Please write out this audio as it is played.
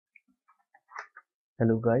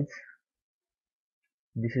Hello guys,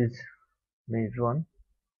 this is me Ron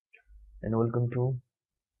and welcome to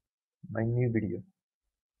my new video.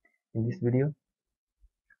 In this video,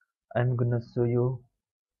 I'm gonna show you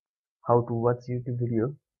how to watch YouTube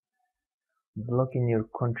video block in your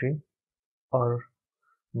country or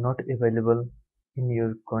not available in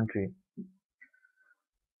your country.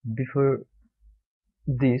 Before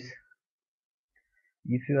this,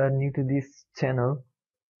 if you are new to this channel,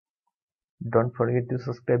 don't forget to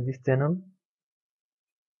subscribe this channel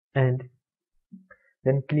and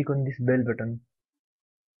then click on this bell button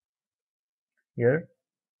here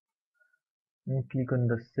and click on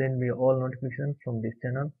the send me all notifications from this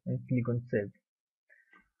channel and click on save.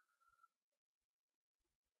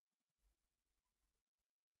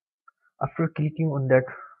 After clicking on that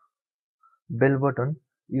bell button,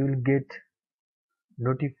 you will get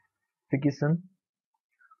notification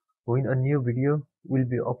when a new video will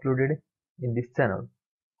be uploaded in this channel.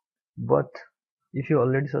 But if you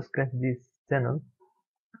already subscribed this channel,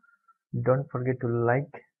 don't forget to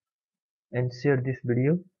like and share this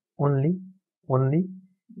video only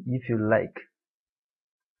if you like.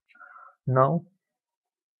 Now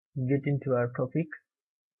get into our topic.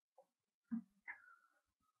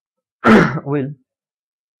 Well,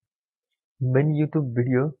 many YouTube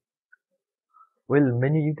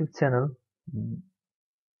channel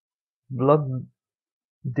block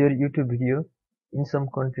their YouTube video in some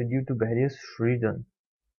country due to various reasons.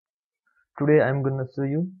 Today I'm gonna show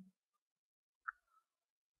you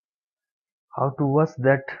how to watch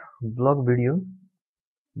that block video,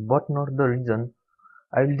 but not the reason.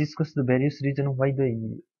 I will discuss the various reasons why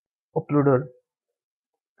the uploader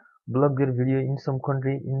block their video in some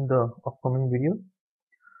country in the upcoming video.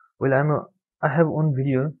 Well, I have one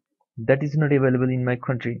video that is not available in my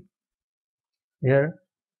country. Here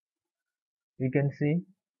you can see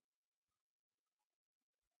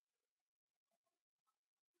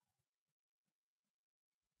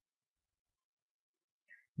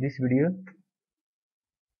this video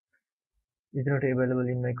is not available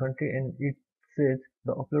in my country, and it says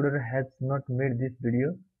the uploader has not made this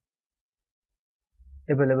video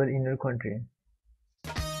available in your country.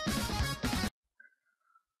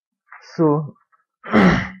 So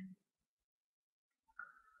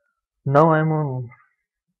now I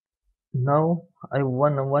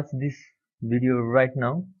wanna watch this video right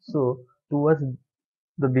now. So to watch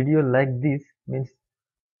the video like this means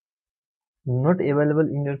not available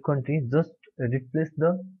in your country, just replace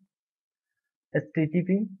the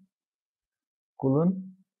http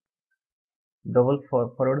colon /www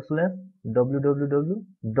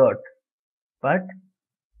dot part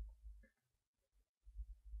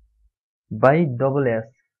by double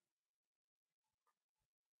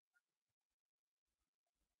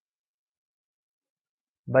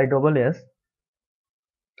s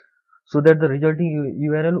so that the resulting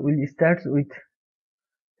URL will start with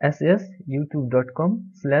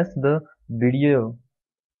youtube.com/the video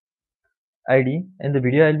ID and the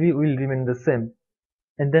video ID will remain the same,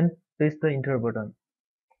 and then press the enter button.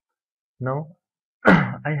 Now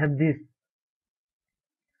I have this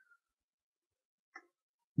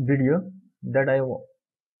video that I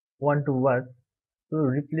want to watch, so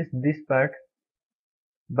replace this part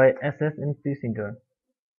by SS and press enter.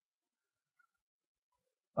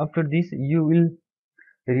 After this you will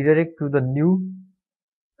redirect to the new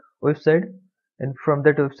website, and from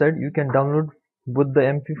that website you can download both the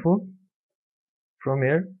MP4 from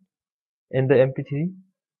here and the MP3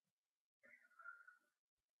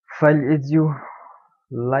 file as you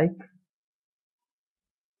like.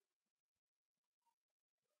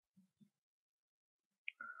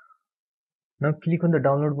 Now click on the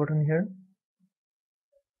download button here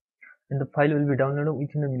and the file will be downloaded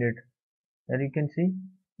within a minute. As you can see,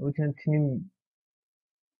 within 2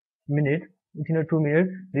 minutes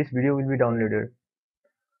this video will be downloaded.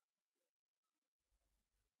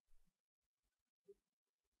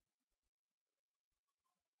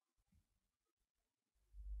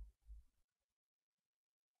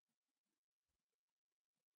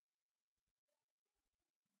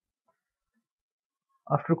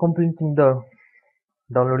 After completing the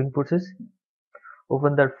downloading process,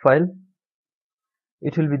 open that file.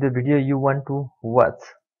 It will be the video you want to watch.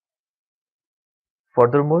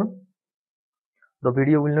 Furthermore, the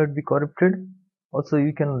video will not be corrupted. Also,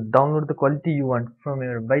 you can download the quality you want from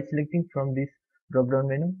here by selecting from this drop down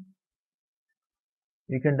menu.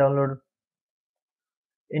 You can download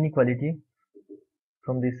any quality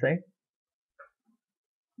from this site.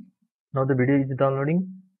 Now the video is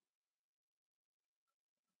downloading.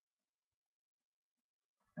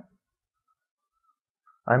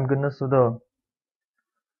 I'm gonna show the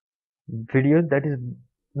video that is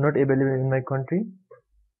not available in my country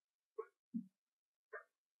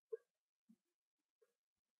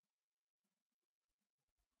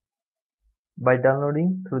by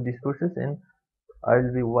downloading through this process, and I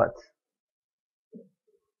will be watch.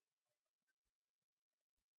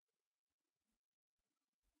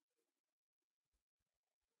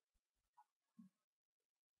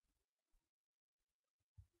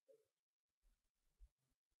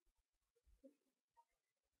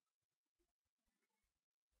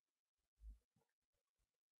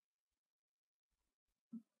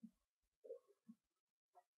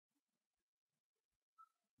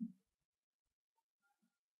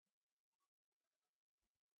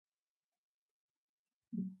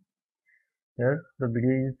 Here the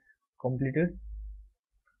video is completed.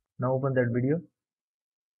 Now open that video.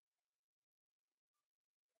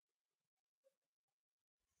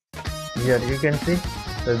 Here you can see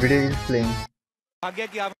the video is playing.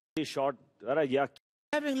 Short, yeah.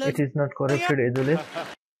 It is not corrupted as well as.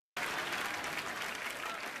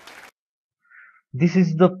 This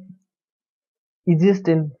is the easiest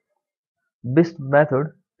and best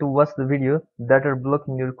method to watch the video that are blocked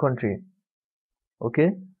in your country.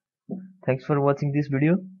 Okay, thanks for watching this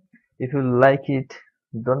video. If you like it,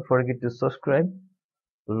 don't forget to subscribe,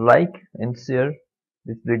 like and share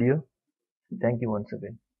this video. Thank you once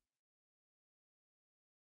again.